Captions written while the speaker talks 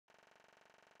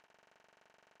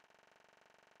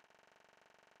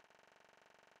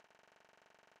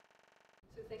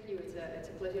So thank you, it's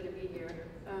a pleasure to be here.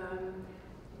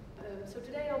 So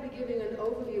today I'll be giving an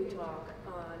overview talk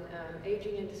on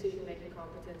aging and decision-making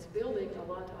competence, building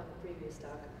a lot on the previous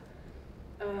talk.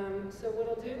 So what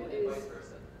I'll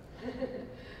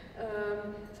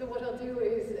do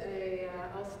is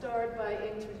I'll start by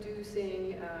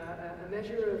introducing a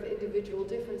measure of individual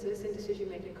differences in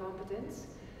decision-making competence.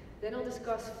 Then I'll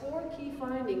discuss 4 key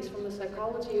findings from the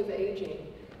psychology of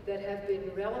aging that have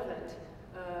been relevant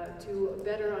to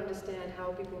better understand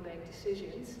how people make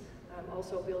decisions,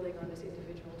 also building on this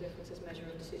individual differences measure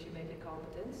of decision-making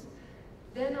competence.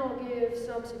 Then I'll give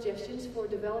some suggestions for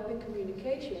developing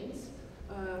communications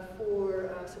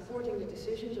for supporting the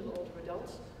decisions of older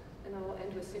adults, and I'll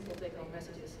end with simple take-home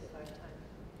messages if I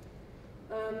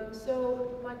have time.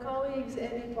 So my colleagues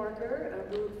Andy Parker,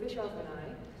 Bruin and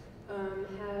I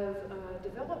have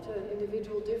developed an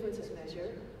individual differences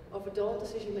measure of adult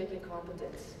decision-making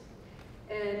competence.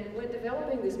 And when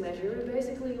developing this measure, we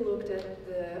basically looked at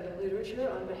the literature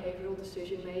on behavioral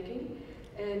decision-making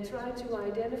and tried to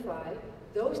identify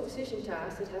those decision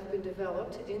tasks that have been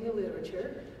developed in the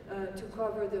literature to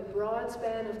cover the broad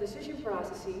span of decision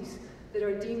processes that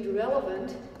are deemed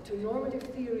relevant to normative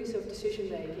theories of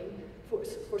decision-making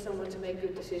for someone to make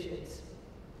good decisions.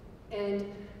 And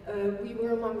we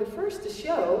were among the first to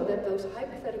show that those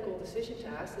hypothetical decision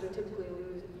tasks that are typically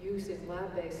used in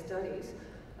lab-based studies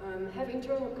have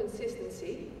internal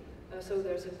consistency, so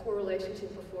there's a correlation in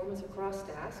performance across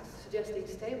tasks, suggesting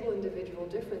stable individual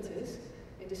differences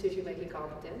in decision-making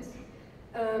competence.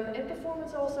 And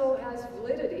performance also has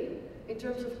validity in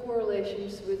terms of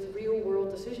correlations with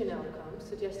real-world decision outcomes,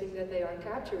 suggesting that they are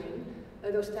capturing,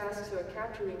 those tasks are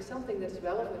capturing something that's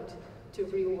relevant to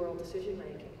real-world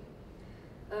decision-making.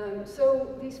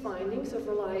 So these findings of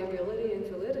reliability and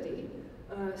validity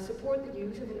support the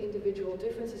use of an individual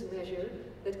differences measure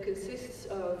that consists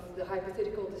of the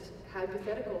hypothetical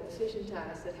decision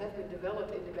tasks that have been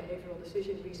developed in the behavioral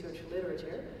decision research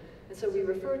literature. And so we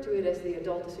refer to it as the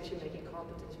adult decision-making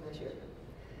competence measure.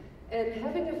 And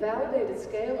having a validated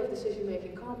scale of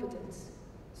decision-making competence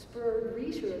spurred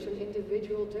research on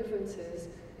individual differences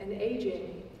and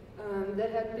aging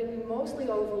that had been mostly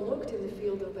overlooked in the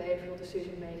field of behavioral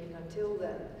decision-making until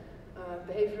then.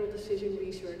 Behavioral decision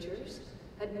researchers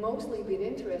had mostly been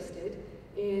interested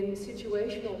in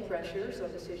situational pressures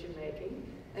of decision-making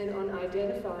and on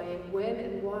identifying when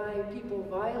and why people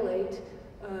violate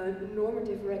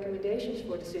normative recommendations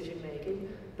for decision-making,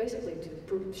 basically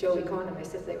to show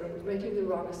economists that they were making the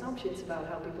wrong assumptions about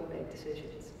how people make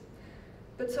decisions.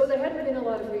 But so there hadn't been a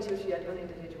lot of research yet on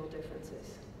individual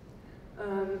differences.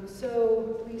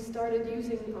 So we started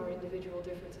using our individual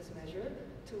differences measure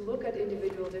to look at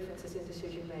individual differences in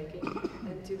decision-making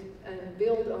and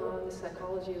build on the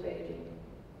psychology of aging.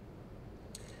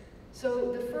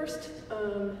 So the first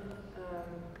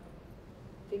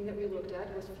thing that we looked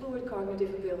at was fluid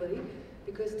cognitive ability,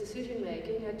 because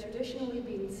decision-making had traditionally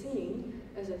been seen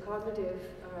as a cognitive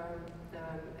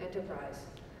enterprise.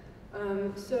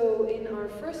 So in our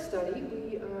first study,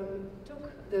 we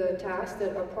took the tasks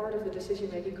that are part of the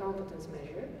decision-making competence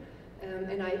measure,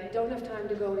 and I don't have time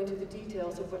to go into the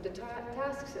details of what the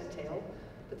tasks entail,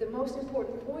 but the most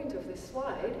important point of this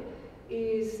slide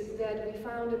is that we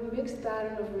found a mixed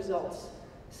pattern of results.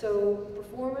 So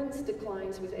performance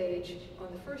declines with age on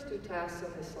the first 2 tasks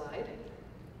on this slide.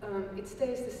 It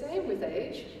stays the same with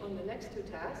age on the next 2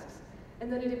 tasks,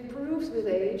 and then it improves with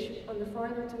age on the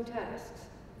final 2 tasks.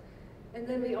 And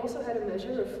then we also had a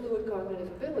measure of fluid cognitive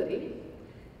ability,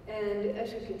 and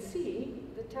as you can see,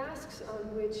 the tasks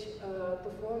on which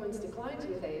performance declines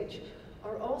with age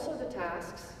are also the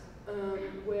tasks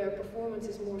where performance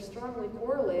is more strongly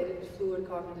correlated with fluid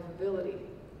cognitive ability.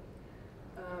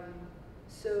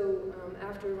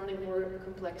 After running more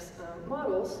complex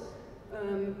models,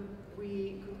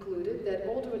 we concluded that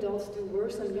older adults do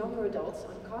worse than younger adults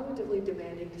on cognitively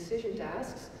demanding decision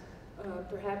tasks,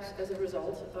 perhaps as a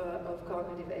result of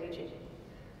cognitive aging.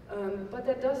 But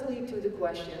that does lead to the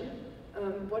question,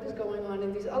 what is going on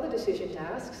in these other decision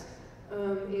tasks?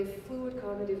 If fluid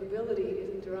cognitive ability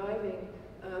isn't driving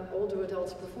older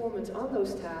adults' performance on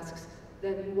those tasks,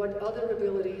 then what other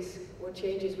abilities or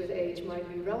changes with age might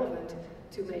be relevant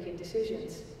to making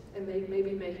decisions? And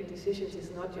maybe making decisions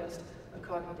is not just a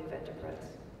cognitive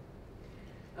enterprise.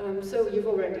 So you've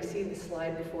already seen this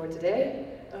slide before today,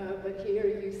 but here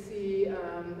you see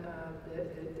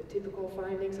the typical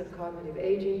findings of cognitive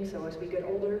aging. So as we get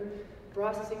older,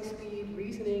 processing speed,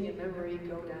 reasoning, and memory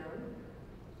go down.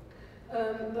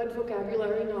 But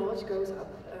vocabulary knowledge goes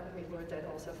up. We learned that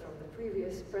also from the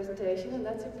previous presentation, and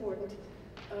that's important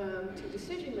to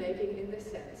decision making in this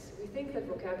sense. We think that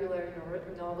vocabulary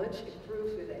knowledge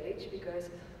improves with age because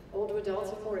older adults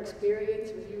have more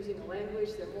experience with using a language,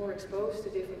 they're more exposed to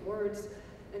different words,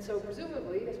 and so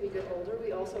presumably as we get older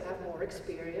we also have more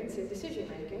experience in decision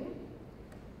making.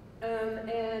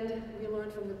 And we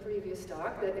learned from the previous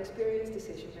talk that experienced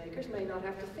decision makers may not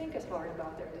have to think as hard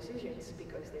about their decisions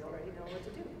because they already know what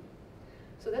to do.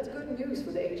 So that's good news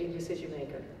for the aging decision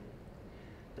maker.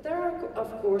 But there are,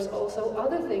 of course, also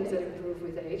other things that improve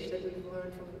with age that we've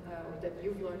learned from, that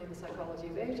you've learned in the psychology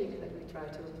of aging that we try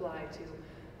to apply to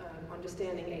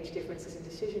understanding age differences in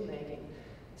decision making.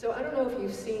 So I don't know if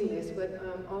you've seen this, but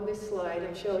on this slide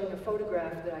I'm showing a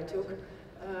photograph that I took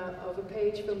of a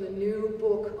page from the new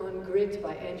book on grit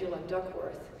by Angela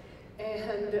Duckworth.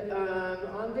 And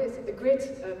on this,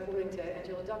 grit, according to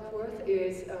Angela Duckworth,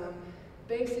 is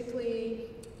basically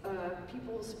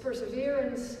people's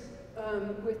perseverance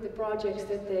with the projects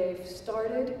that they've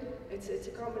started. It's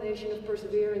a combination of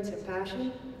perseverance and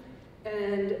passion.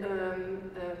 And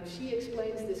she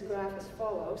explains this graph as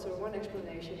follows. So one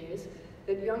explanation is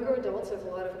that younger adults have a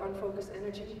lot of unfocused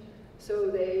energy,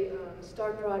 so they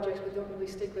start projects but don't really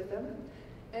stick with them.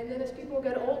 And then as people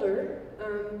get older,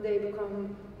 they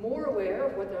become more aware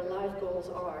of what their life goals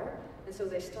are, and so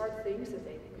they start things that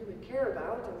they really care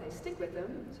about and they stick with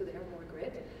them, so they have more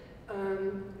grit.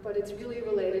 But it's really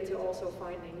related to also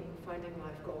finding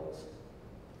life goals.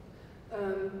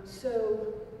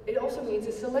 So it also means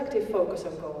a selective focus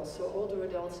on goals. So older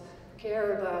adults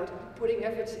care about putting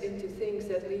efforts into things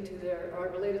that are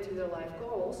related to their life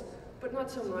goals, but not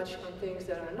so much on things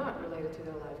that are not related to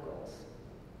their life goals.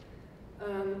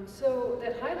 So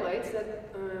that highlights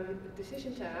that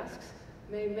decision tasks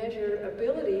may measure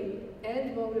ability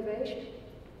and motivation.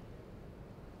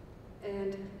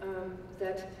 And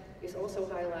that is also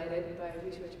highlighted by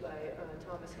research by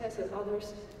Thomas Hess and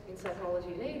others in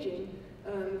psychology and aging,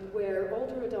 where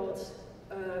older adults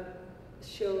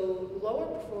show lower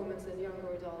performance than younger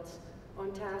adults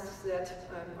on tasks that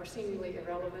are seemingly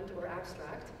irrelevant or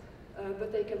abstract,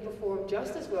 but they can perform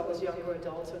just as well as younger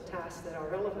adults on tasks that are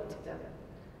relevant to them.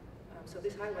 So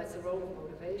this highlights the role of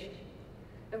motivation.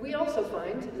 And we also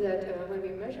find that when we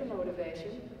measure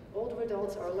motivation, older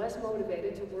adults are less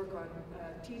motivated to work on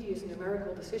tedious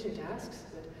numerical decision tasks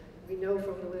that we know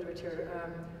from the literature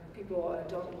people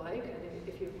don't like, and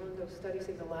if you run those studies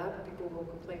in the lab, people will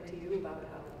complain to you about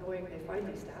how annoying they find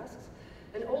these tasks.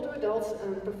 And older adults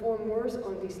perform worse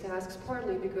on these tasks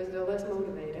partly because they're less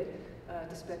motivated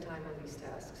to spend time on these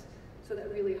tasks. So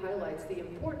that really highlights the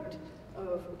importance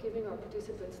of giving our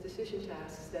participants decision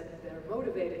tasks that they're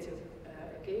motivated to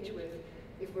engage with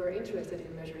if we're interested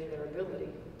in measuring their ability.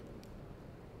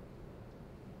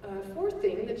 Fourth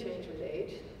thing that changes with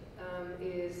age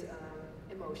is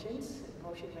emotions,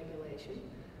 emotion regulation.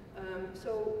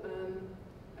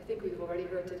 I think we've already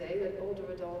heard today that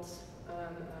older adults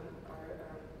are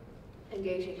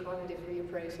engaged in cognitive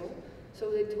reappraisal, so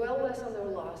they dwell less on their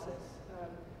losses.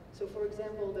 So for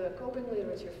example, the coping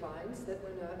literature finds that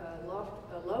when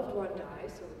a loved one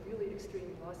dies, so a really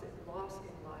extreme loss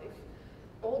in life,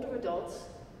 older adults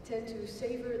tend to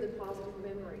savor the positive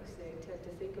memories. They tend to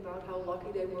think about how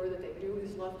lucky they were that they knew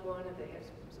his loved one and they had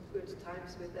some good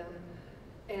times with them.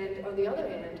 And on the other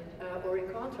hand, or in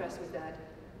contrast with that,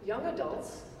 young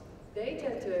adults, they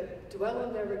tend to dwell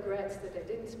on their regrets that they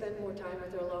didn't spend more time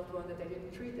with their loved one, that they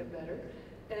didn't treat them better.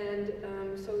 And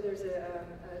so there's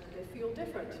they feel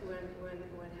different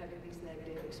when having these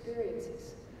negative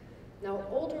experiences. Now,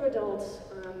 older adults'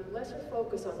 lesser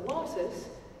focus on losses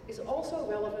is also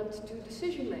relevant to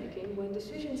decision making when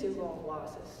decisions involve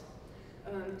losses.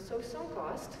 So sunk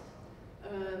cost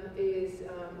is,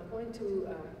 according to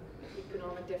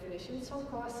economic definition, sunk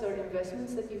costs are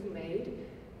investments that you've made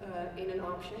in an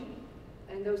option,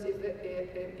 and those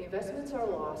investments are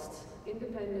lost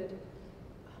independent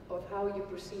of how you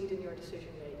proceed in your decision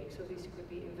making. So these could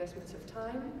be investments of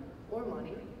time or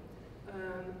money.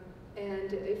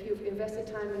 And if you've invested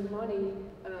time and money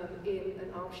in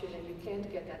an option and you can't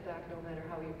get that back no matter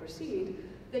how you proceed,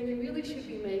 then you really should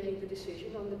be making the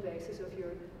decision on the basis of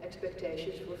your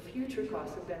expectations for future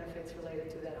costs and benefits related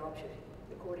to that option,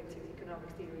 according to the economic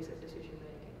theories of decision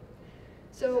making.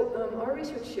 So our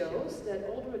research shows that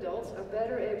older adults are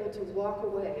better able to walk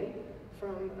away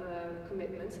from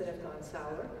commitments that have gone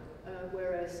sour,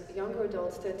 whereas younger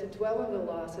adults tend to dwell on the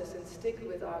losses and stick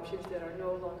with options that are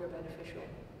no longer beneficial.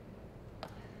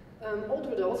 Older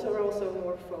adults are also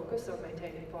more focused on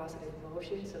maintaining positive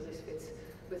emotions, so this fits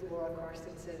with Laura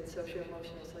Karsten's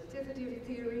socio-emotional selectivity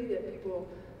theory, that people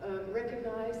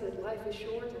recognize that life is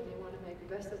short and they want to make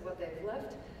the best of what they've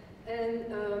left. And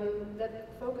that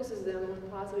focuses them on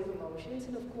positive emotions.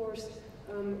 And of course,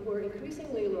 we're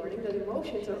increasingly learning that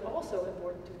emotions are also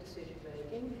important to decision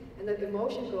making, and that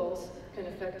emotion goals can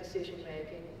affect decision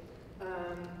making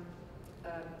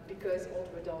because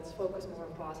older adults focus more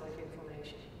on positive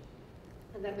information.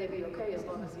 And that may be okay as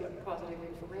long as the positive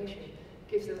information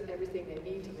gives them everything they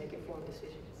need to make informed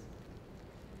decisions.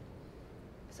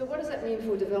 So what does that mean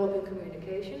for developing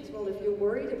communications? Well, if you're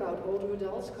worried about older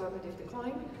adults' cognitive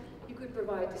decline, you could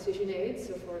provide decision aids,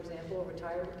 so for example,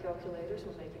 retirement calculators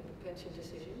when making pension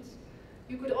decisions.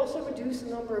 You could also reduce the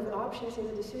number of options in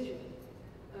the decision.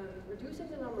 Reducing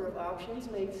the number of options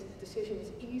makes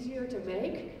decisions easier to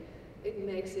make. It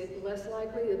makes it less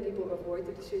likely that people avoid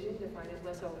the decision, they find it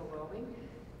less overwhelming.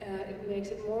 It makes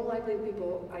it more likely that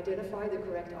people identify the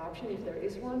correct option if there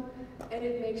is one, and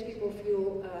it makes people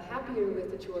feel happier with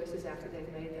the choices after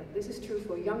they've made them. This is true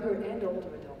for younger and older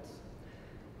adults.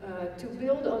 To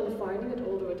build on the finding that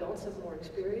older adults have more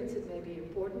experience, it may be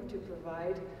important to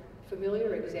provide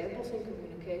familiar examples in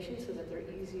communication so that they're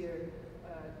easier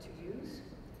to use.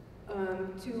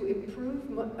 To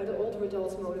improve the older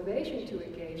adults' motivation to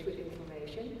engage with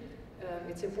information,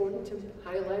 it's important to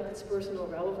highlight its personal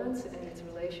relevance and its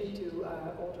relation to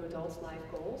older adults' life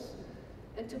goals.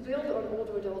 And to build on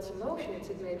older adults' emotions,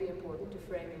 it may be important to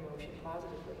frame emotion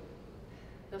positively.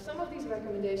 Now, some of these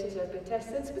recommendations have been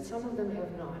tested, but some of them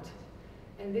have not.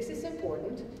 And this is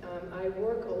important. I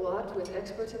work a lot with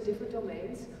experts in different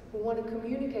domains who want to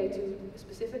communicate to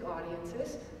specific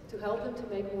audiences to help them to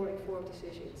make more informed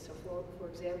decisions. So for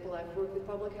example, I've worked with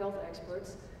public health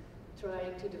experts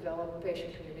trying to develop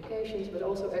patient communications, but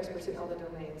also experts in other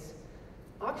domains.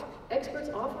 Experts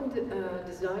often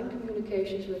design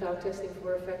communications without testing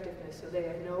for effectiveness, so they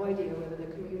have no idea whether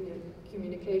the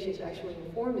communications actually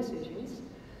inform decisions.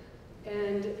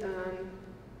 And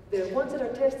the ones that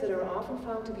are tested are often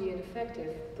found to be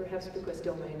ineffective, perhaps because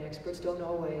domain experts don't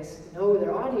always know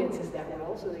their audiences that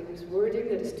well, so they use wording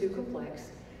that is too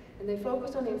complex. And they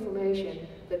focus on information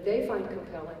that they find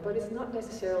compelling, but it's not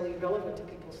necessarily relevant to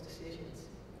people's decisions,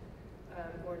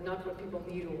 or not what people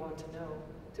need or want to know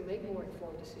to make more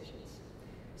informed decisions.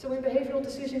 So in behavioral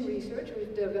decision research,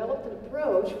 we've developed an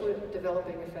approach for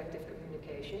developing effective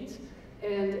communications.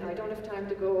 And I don't have time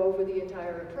to go over the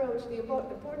entire approach. The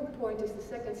important point is the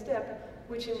second step,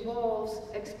 which involves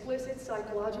explicit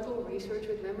psychological research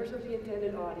with members of the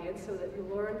intended audience so that you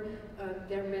learn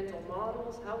their mental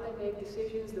models, how they make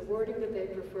decisions, the wording that they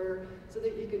prefer, so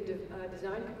that you can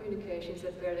design communications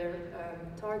that bear their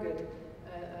target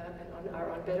and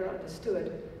are better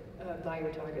understood by your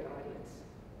target audience.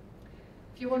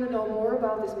 If you want to know more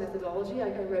about this methodology, I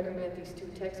can recommend these two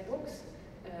textbooks.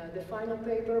 The final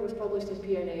paper was published in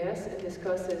PNAS and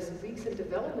discusses recent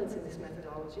developments in this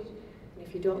methodology. And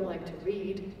if you don't like to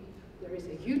read, there is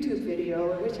a YouTube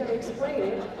video in which I explain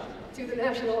it to the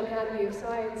National Academy of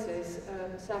Sciences,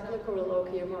 Sacral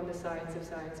Colloquium on the Science of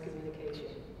Science Communication.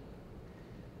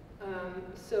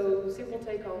 So simple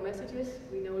take-home messages.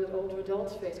 We know that older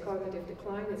adults face cognitive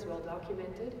decline, it's well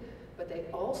documented, but they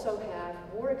also have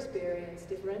more experience,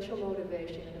 differential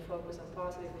motivation, and a focus on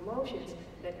positive emotions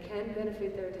that can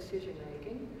benefit their decision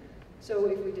making. So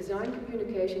if we design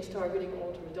communications targeting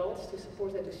older adults to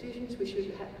support their decisions, we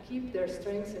should keep their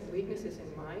strengths and weaknesses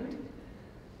in mind,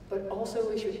 but also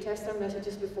we should test our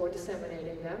messages before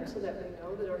disseminating them so that we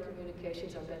know that our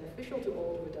communications are beneficial to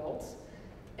older adults.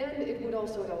 And it would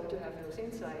also help to have those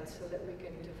insights so that we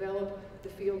can develop the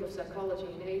field of psychology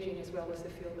in aging as well as the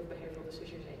field of behavioral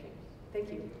decision making.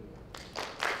 Thank you.